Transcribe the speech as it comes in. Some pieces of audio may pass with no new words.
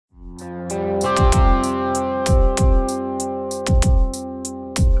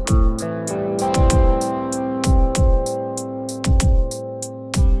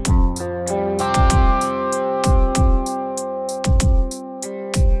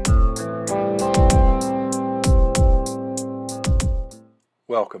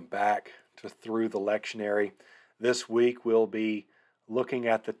Welcome back to Through the Lectionary. This week we'll be looking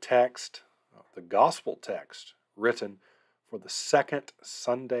at the text, the gospel text, written for the second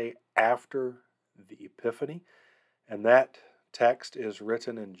Sunday after the Epiphany. And that text is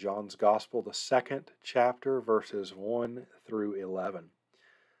written in John's Gospel, the second chapter, verses 1 through 11.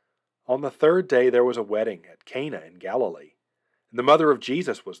 On the third day there was a wedding at Cana in Galilee, and the mother of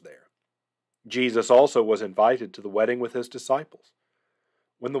Jesus was there. Jesus also was invited to the wedding with his disciples.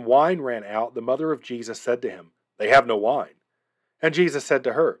 When the wine ran out, the mother of Jesus said to him, "They have no wine." And Jesus said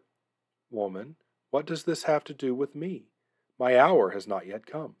to her, "Woman, what does this have to do with me? My hour has not yet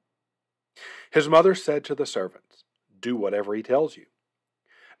come." His mother said to the servants, "Do whatever he tells you."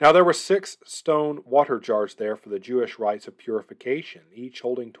 Now there were 6 stone water jars there for the Jewish rites of purification, each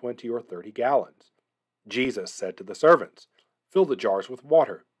holding 20 or 30 gallons. Jesus said to the servants, "Fill the jars with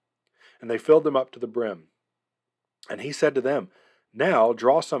water." And they filled them up to the brim. And he said to them, "Now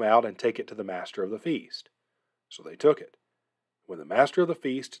draw some out and take it to the master of the feast." So they took it. When the master of the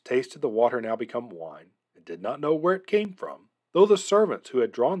feast tasted the water now become wine, and did not know where it came from, though the servants who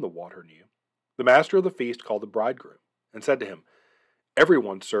had drawn the water knew, the master of the feast called the bridegroom, and said to him,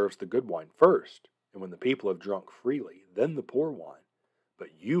 "Everyone serves the good wine first, and when the people have drunk freely, then the poor wine.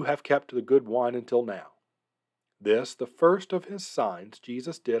 But you have kept the good wine until now." This, the first of his signs,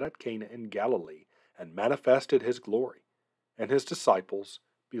 Jesus did at Cana in Galilee, and manifested his glory, and his disciples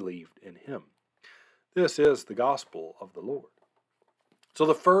believed in him. This is the gospel of the Lord. So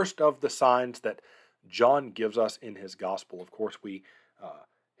the first of the signs that John gives us in his gospel, of course, we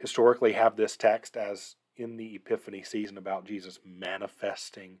historically have this text as in the Epiphany season about Jesus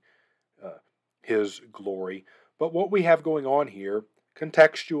manifesting his glory. But what we have going on here,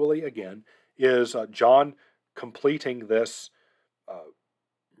 contextually again, is John completing this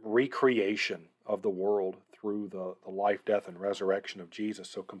recreation of the world through the life, death, and resurrection of Jesus.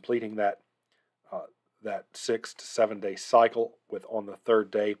 So completing that 6 to 7 day cycle with on the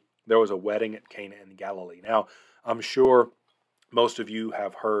third day, there was a wedding at Cana in Galilee. Now, I'm sure most of you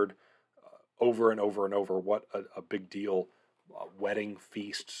have heard over and over and over what a big deal wedding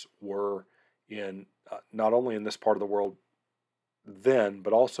feasts were in not only in this part of the world then,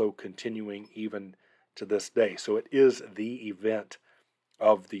 but also continuing even to this day. So it is the event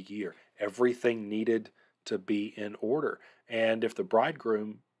of the year. Everything needed to be in order. And if the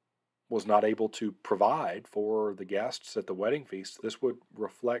bridegroom was not able to provide for the guests at the wedding feast, this would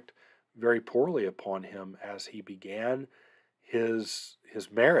reflect very poorly upon him as he began his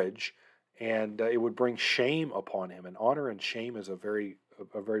marriage, and it would bring shame upon him. And honor and shame is a very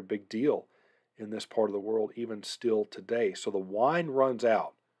big deal in this part of the world, even still today. So the wine runs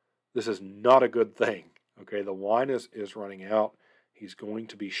out. This is not a good thing. Okay, the wine is running out. He's going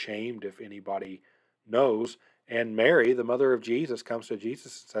to be shamed if anybody knows. And Mary, the mother of Jesus, comes to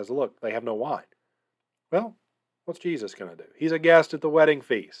Jesus and says, "Look, they have no wine." Well, what's Jesus going to do? He's a guest at the wedding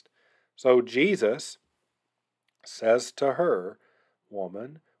feast. So Jesus says to her,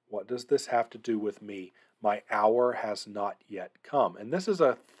 "Woman, what does this have to do with me? My hour has not yet come." And this is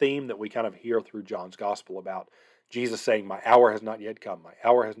a theme that we kind of hear through John's gospel about Jesus saying, "My hour has not yet come. My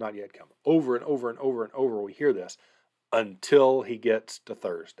hour has not yet come." Over and over and over and over we hear this until he gets to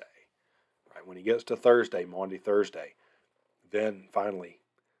Thursday. Right? When he gets to Thursday, Maundy Thursday, then finally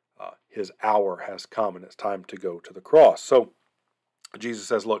his hour has come and it's time to go to the cross. So Jesus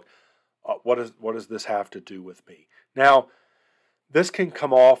says, "Look, what does this have to do with me?" Now, this can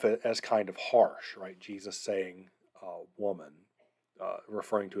come off as kind of harsh, right? Jesus saying woman,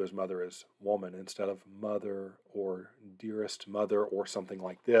 referring to his mother as woman instead of mother or dearest mother or something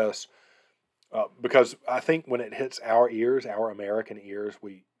like this. Because I think when it hits our ears, our American ears,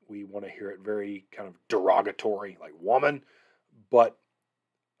 we want to hear it very kind of derogatory, like woman, but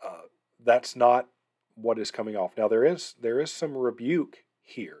that's not what is coming off. Now there is some rebuke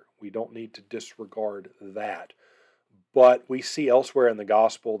here. We don't need to disregard that. But we see elsewhere in the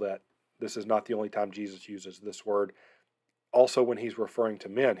gospel that this is not the only time Jesus uses this word. Also, when he's referring to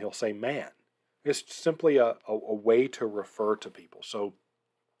men, he'll say man. It's simply a way to refer to people. So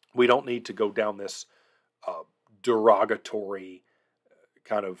we don't need to go down this derogatory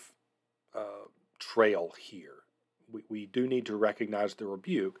kind of trail here. We do need to recognize the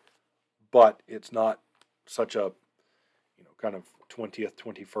rebuke, but it's not such a kind of 20th,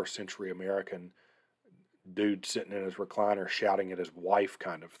 21st century American dude sitting in his recliner shouting at his wife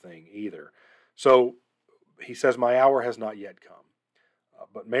kind of thing either. So he says, "My hour has not yet come."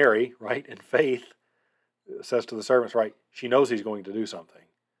 But Mary, right, in faith, says to the servants, right, she knows he's going to do something.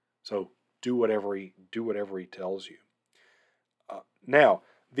 So do whatever he tells you. Now,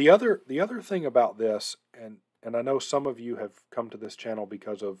 the other thing about this, and and I know some of you have come to this channel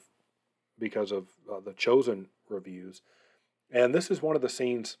because of the Chosen reviews, and this is one of the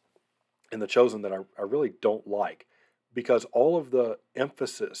scenes in the Chosen that I really don't like, because all of the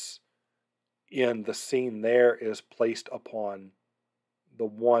emphasis in the scene there is placed upon the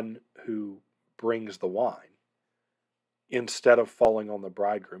one who brings the wine instead of falling on the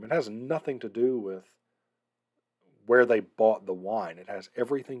bridegroom. It has nothing to do with where they bought the wine. It has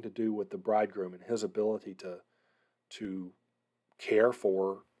everything to do with the bridegroom and his ability to care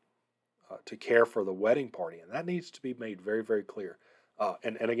for the wedding party, and that needs to be made very, very clear.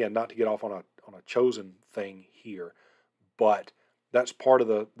 And again, not to get off on a Chosen thing here, but that's part of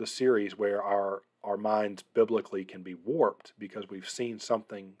the series where our minds biblically can be warped because we've seen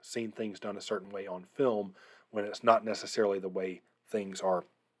things done a certain way on film when it's not necessarily the way things are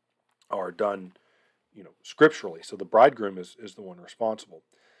done, scripturally. So the bridegroom is the one responsible.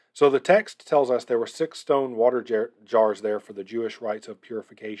 So the text tells us there were 6 stone water jars there for the Jewish rites of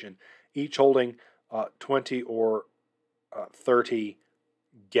purification, each holding 20 or 30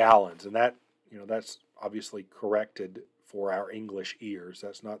 gallons, and that's obviously corrected for our English ears.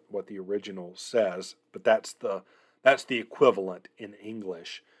 That's not what the original says, but that's the equivalent in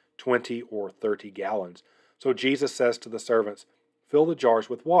English, 20 or 30 gallons. So Jesus says to the servants, "Fill the jars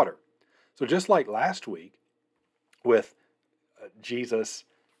with water." So just like last week with Jesus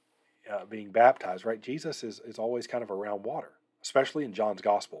being baptized, right? Jesus is always kind of around water, especially in John's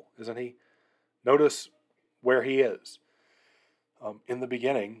gospel, isn't he? Notice where he is. In the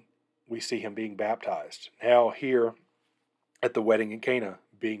beginning, we see him being baptized. Now here at the wedding in Cana,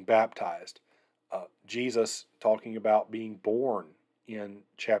 being baptized. Jesus talking about being born in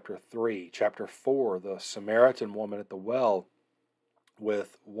chapter 3. Chapter 4, the Samaritan woman at the well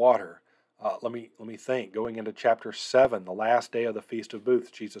with water. Let me think. Going into chapter 7, the last day of the Feast of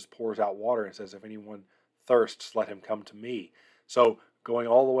Booths, Jesus pours out water and says, "If anyone thirsts, let him come to me." So going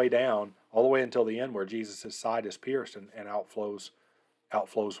all the way down, all the way until the end where Jesus' side is pierced and outflows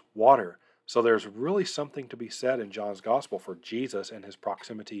water. So there's really something to be said in John's gospel for Jesus and his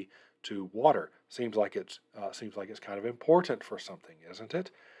proximity to water. Seems like it's kind of important for something, isn't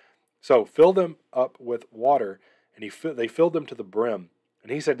it? So fill them up with water, and they filled them to the brim. And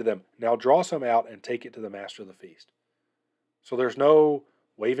he said to them, "Now draw some out and take it to the master of the feast." So there's no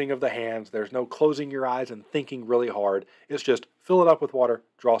waving of the hands. There's no closing your eyes and thinking really hard. It's just fill it up with water,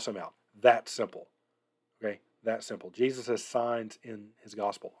 draw some out. That simple. Okay, that simple. Jesus' signs in his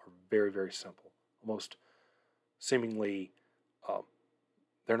gospel are very, very simple. Almost seemingly,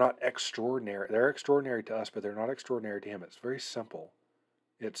 they're not extraordinary. They're extraordinary to us, but they're not extraordinary to him. It's very simple.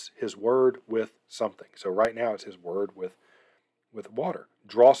 It's his word with something. So right now it's his word with water.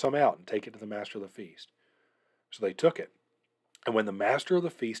 Draw some out and take it to the master of the feast. So they took it. And when the master of the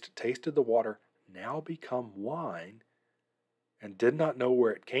feast tasted the water, now become wine, and did not know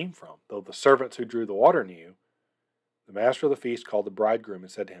where it came from, though the servants who drew the water knew, the master of the feast called the bridegroom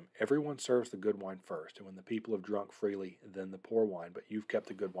and said to him, "Everyone serves the good wine first, and when the people have drunk freely, then the poor wine, but you've kept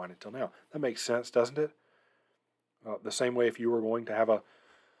the good wine until now." That makes sense, doesn't it? The same way if you were going to have a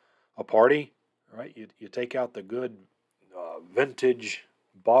party, right? You take out the good vintage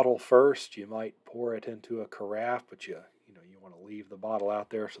bottle first. You might pour it into a carafe, but you want to leave the bottle out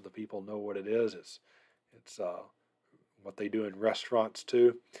there so the people know what it is. It's what they do in restaurants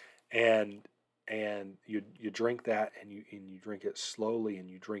too, and you drink that, and you drink it slowly, and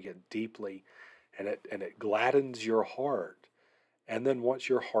you drink it deeply, and it gladdens your heart. And then once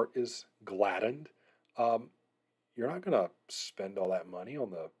your heart is gladdened, you're not going to spend all that money on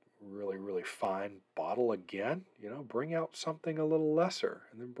the really, really fine bottle again. Bring out something a little lesser,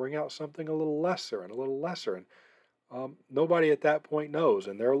 and then bring out something a little lesser and a little lesser, and nobody at that point knows,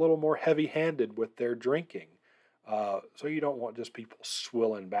 and they're a little more heavy-handed with their drinking. So you don't want just people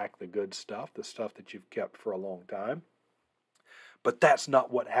swilling back the good stuff, the stuff that you've kept for a long time. But that's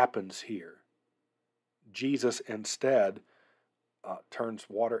not what happens here. Jesus instead turns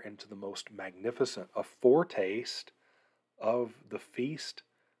water into the most magnificent, a foretaste of the feast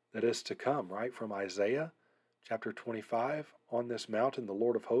that is to come, right? From Isaiah chapter 25, "On this mountain the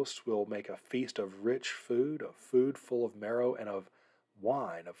Lord of hosts will make a feast of rich food, of food full of marrow, and of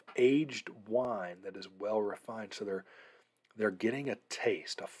wine, of aged wine that is well refined." So they're getting a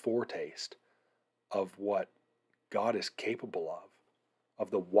taste, a foretaste of what God is capable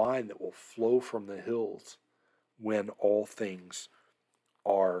of the wine that will flow from the hills when all things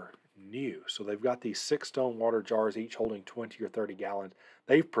are new. So they've got these 6 stone water jars, each holding 20 or 30 gallons.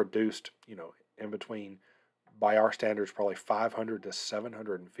 They've produced, in between, by our standards, probably 500 to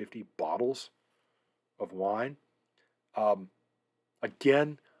 750 bottles of wine.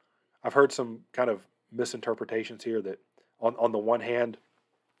 Again, I've heard some kind of misinterpretations here that on the one hand,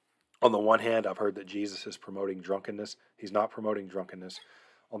 I've heard that Jesus is promoting drunkenness. He's not promoting drunkenness.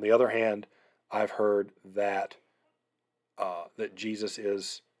 On the other hand, I've heard that that Jesus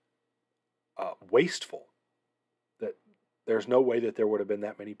is wasteful. That there's no way that there would have been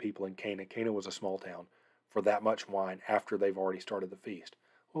that many people in Cana. Cana was a small town for that much wine after they've already started the feast.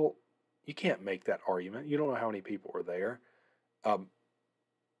 Well, you can't make that argument. You don't know how many people were there.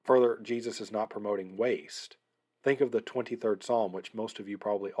 Further, Jesus is not promoting waste. Think of the 23rd Psalm, which most of you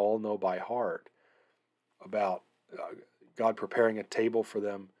probably all know by heart, about God preparing a table for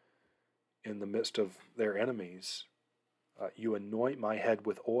them in the midst of their enemies. You anoint my head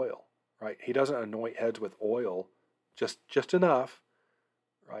with oil, right? He doesn't anoint heads with oil just enough,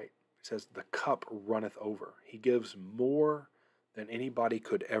 right? He says the cup runneth over. He gives more than anybody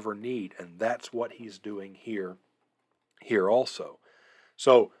could ever need, and that's what he's doing here also.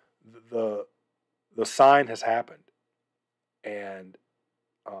 So the sign has happened, and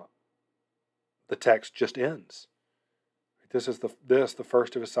the text just ends. This is the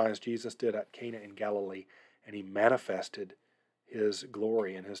first of his signs Jesus did at Cana in Galilee, and he manifested his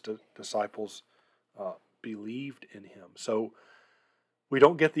glory, and his disciples believed in him. So we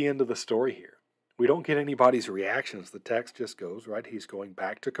don't get the end of the story here. We don't get anybody's reactions. The text just goes, right? He's going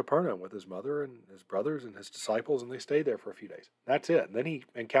back to Capernaum with his mother and his brothers and his disciples, and they stay there for a few days. That's it. And then he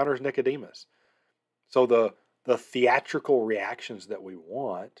encounters Nicodemus. So the theatrical reactions that we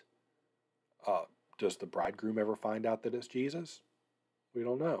want, does the bridegroom ever find out that it's Jesus? We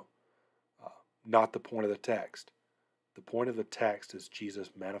don't know. Not the point of the text. The point of the text is Jesus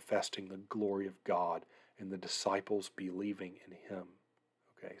manifesting the glory of God and the disciples believing in him.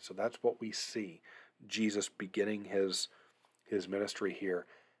 Okay, so that's what we see. Jesus beginning his ministry here,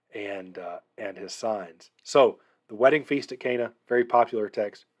 and his signs. So the wedding feast at Cana, very popular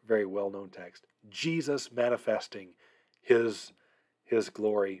text, very well-known text. Jesus manifesting his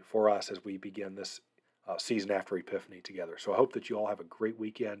glory for us as we begin this season after Epiphany together. So I hope that you all have a great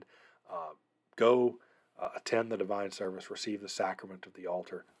weekend. Go attend the divine service, receive the sacrament of the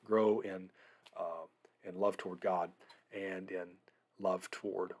altar, grow in love toward God and in love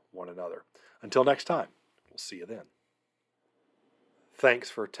toward one another. Until next time, we'll see you then.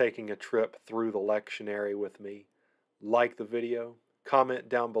 Thanks for taking a trip through the lectionary with me. Like the video, comment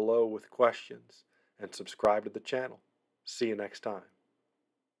down below with questions, and subscribe to the channel. See you next time.